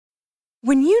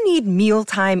When you need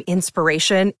mealtime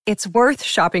inspiration, it's worth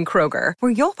shopping Kroger,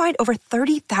 where you'll find over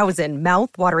 30,000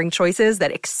 mouth-watering choices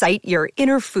that excite your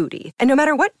inner foodie. And no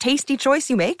matter what tasty choice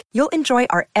you make, you'll enjoy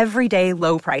our everyday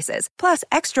low prices, plus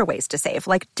extra ways to save,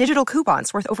 like digital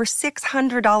coupons worth over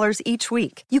 $600 each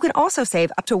week. You can also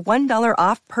save up to $1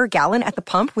 off per gallon at the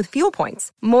pump with fuel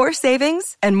points. More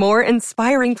savings and more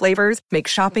inspiring flavors make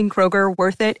shopping Kroger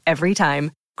worth it every time.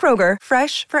 Kroger,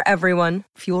 fresh for everyone.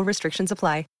 Fuel restrictions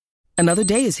apply. Another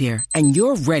day is here, and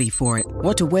you're ready for it.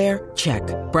 What to wear? Check.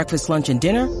 Breakfast, lunch, and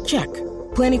dinner? Check.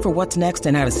 Planning for what's next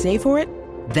and how to save for it?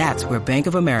 That's where Bank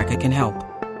of America can help.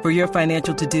 For your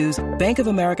financial to-dos, Bank of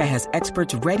America has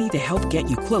experts ready to help get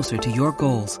you closer to your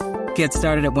goals. Get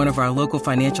started at one of our local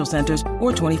financial centers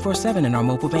or 24/7 in our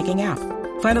mobile banking app.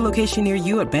 Find a location near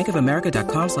you at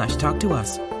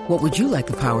bankofamerica.com/talktous. What would you like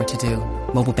the power to do?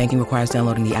 Mobile banking requires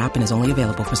downloading the app and is only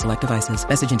available for select devices.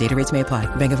 Message and data rates may apply.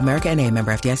 Bank of America N.A.,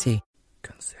 member FDIC.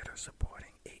 Consider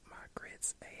supporting Eat My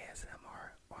Grits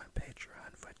ASMR on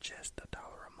Patreon for just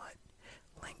 $1 a month.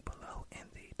 Link below in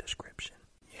the description.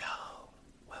 Yo,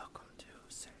 welcome to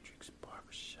Cedric's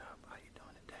Barbershop. How you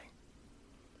doing today?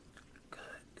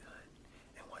 Good, good.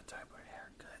 And what type of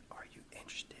haircut are you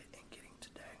interested in getting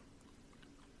today?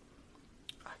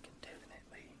 I can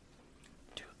definitely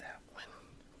do that one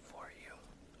for you.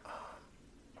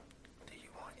 Do you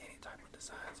want any type of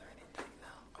designs or anything? No?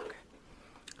 Okay.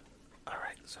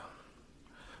 Alright, so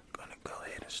I'm gonna go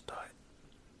ahead and start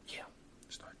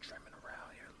trimming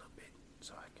around here a little bit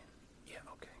so I can,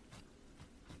 okay.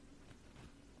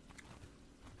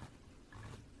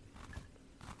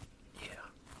 Yeah,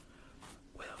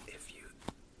 well, I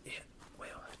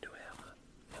do have a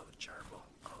new gerbil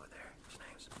over there. His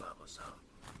name's Bubba, so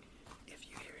if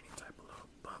you hear any type of little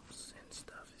bumps and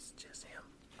stuff, it's just him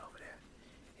over there.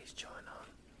 He's chewing on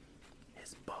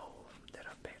his bowl that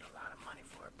I paid a lot of money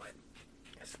for, but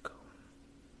it's cool.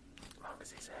 As long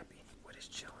as he's happy with his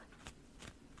chewing.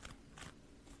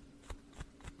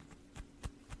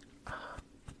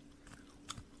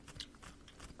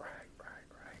 Right.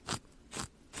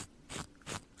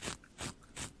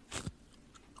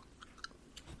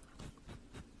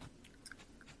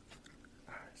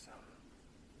 Alright, so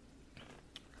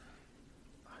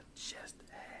I just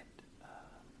had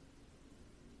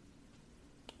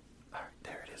alright,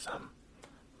 there it is.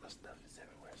 My stuff is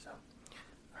everywhere, so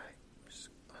alright, I'm just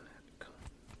gonna have to comb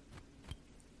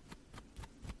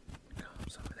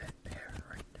some of that hair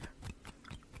right there.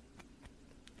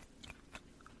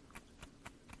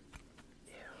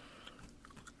 Yeah.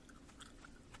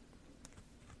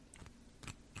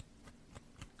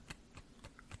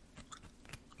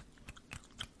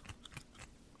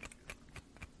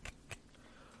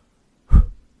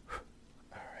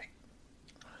 Alright,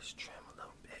 let's trim a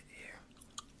little bit here.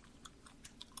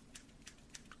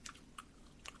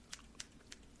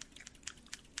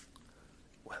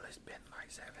 Well, it's been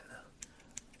nice having a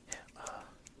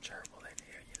gerbil in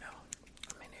here,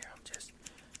 I'm in here, I'm just,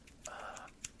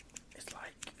 it's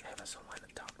like having someone to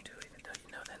talk to, even though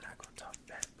they're not going to talk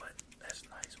back, but that's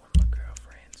nice. One of my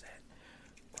girlfriends at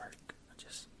work, I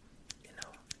just,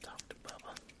 talk to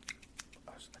Bubba.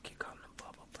 I keep calling him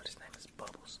Bubba, but his name is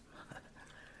Bubbles.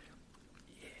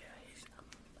 Yeah,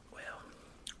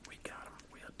 we got him,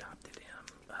 we adopted him,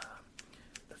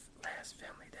 the last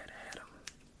family that had him,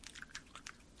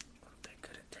 they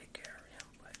couldn't take care of him,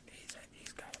 but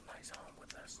he's got a nice home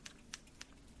with us.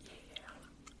 Yeah.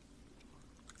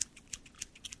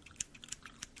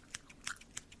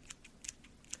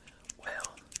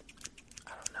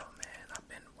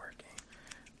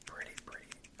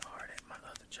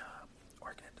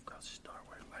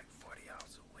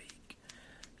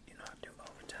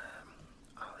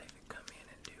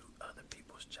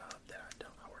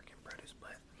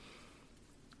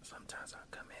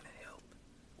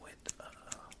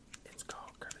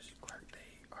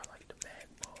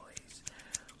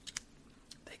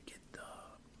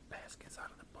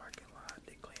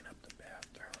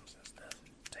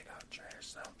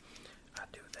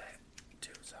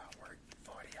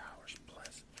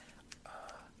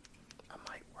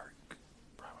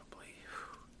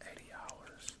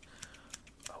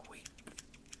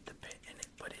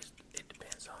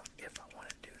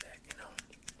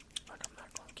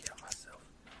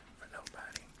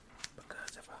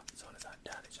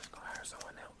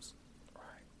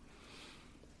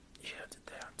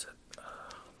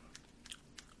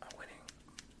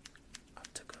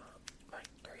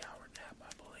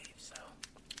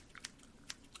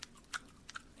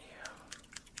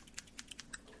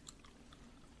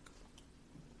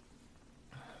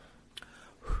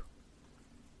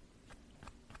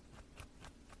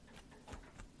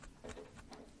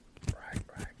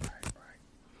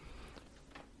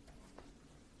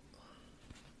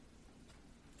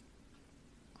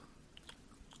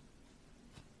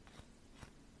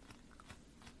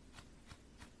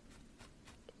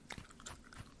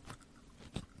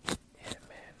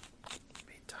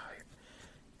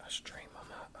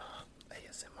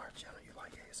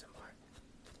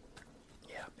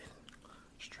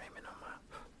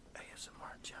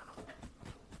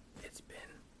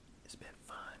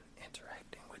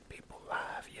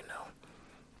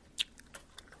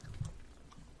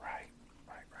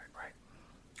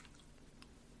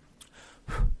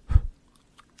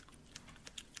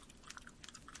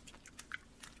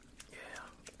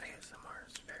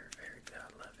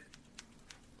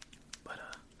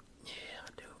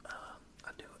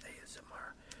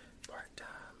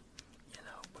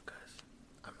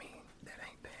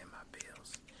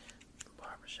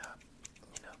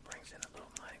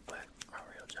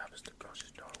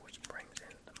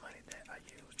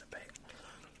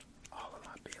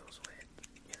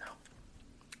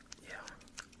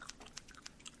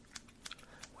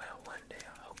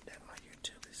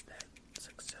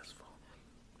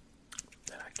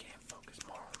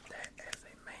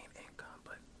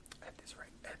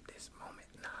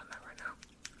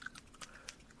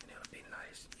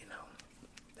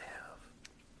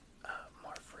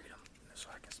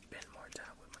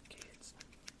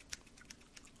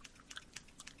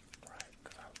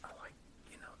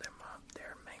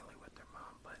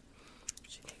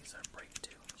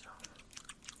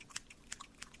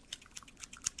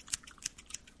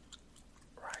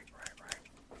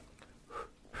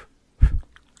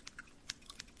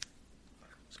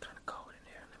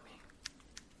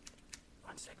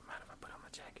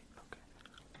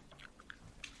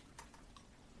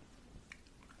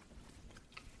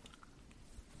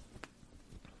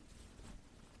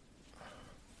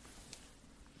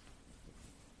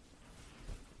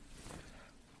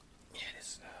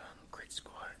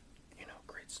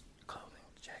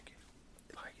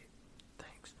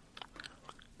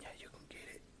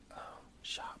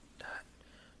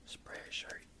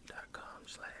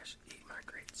 Eat My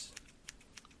Grits.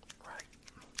 Right.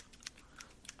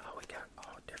 Oh, we got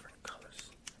all different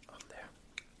colors up there.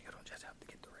 You don't just have to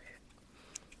get the red.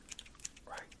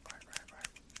 Right.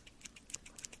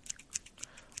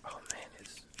 Oh man,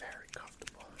 it's very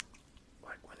comfortable.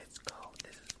 Like when it's cold,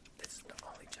 this is the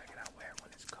only jacket I wear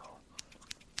when it's cold.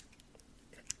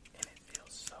 And it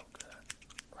feels so good.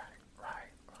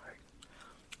 Right.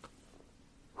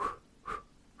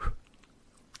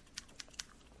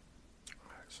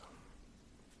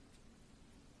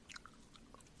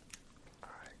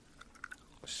 Alright,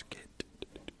 let's get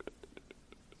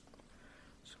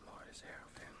some more of this hair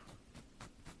off him.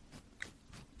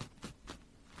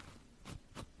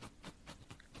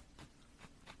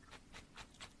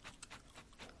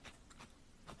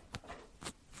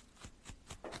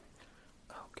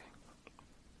 Okay.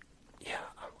 Yeah,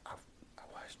 I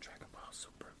watched Dragon Ball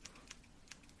Super.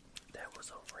 That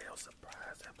was a real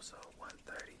surprise, episode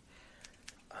 130.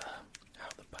 How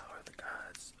the power of the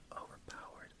gods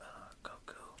overpowered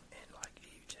Goku, and like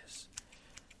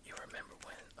you remember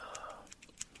when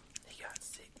he got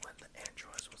sick when the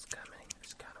androids was coming.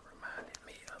 It's kind of reminded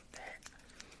me of that,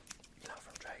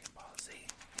 from Dragon Ball Z.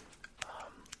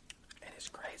 And it's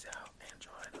crazy how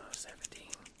Android 17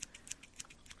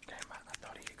 came out. I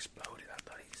thought he exploded. I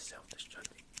thought he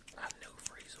self-destructed. I knew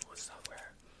Frieza was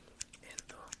somewhere in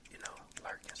the,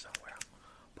 lurking somewhere.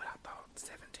 But I thought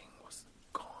 17 was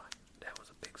gone. That was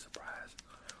a big surprise.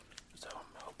 So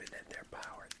I'm hoping that their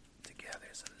power together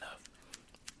is enough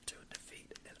to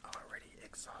defeat an already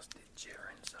exhausted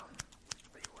Jiren. So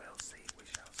we will see. We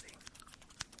shall see.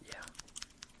 Yeah.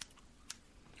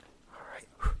 Alright.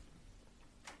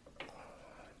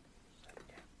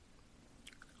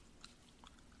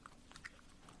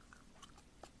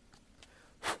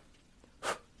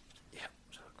 Yep,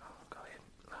 so go ahead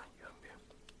and line you up here.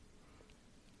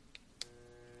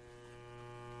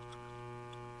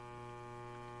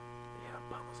 Yeah,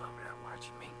 Bubbles over there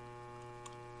watching me.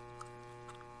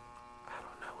 I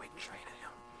don't know, we training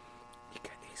him.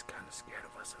 He's kind of scared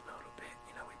of us a little bit.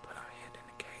 We put our hand in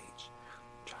the cage,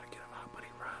 try to get him out, but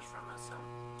he runs from us, so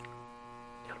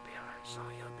it'll be alright. So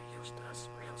he'll be used to us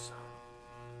real soon.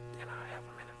 Then I'll have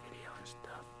him in a video and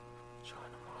stuff,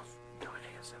 showing him off, doing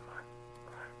ASMR.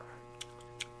 Right.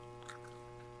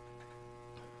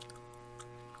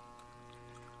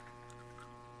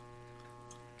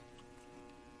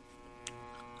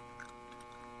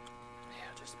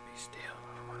 Yeah, just be still.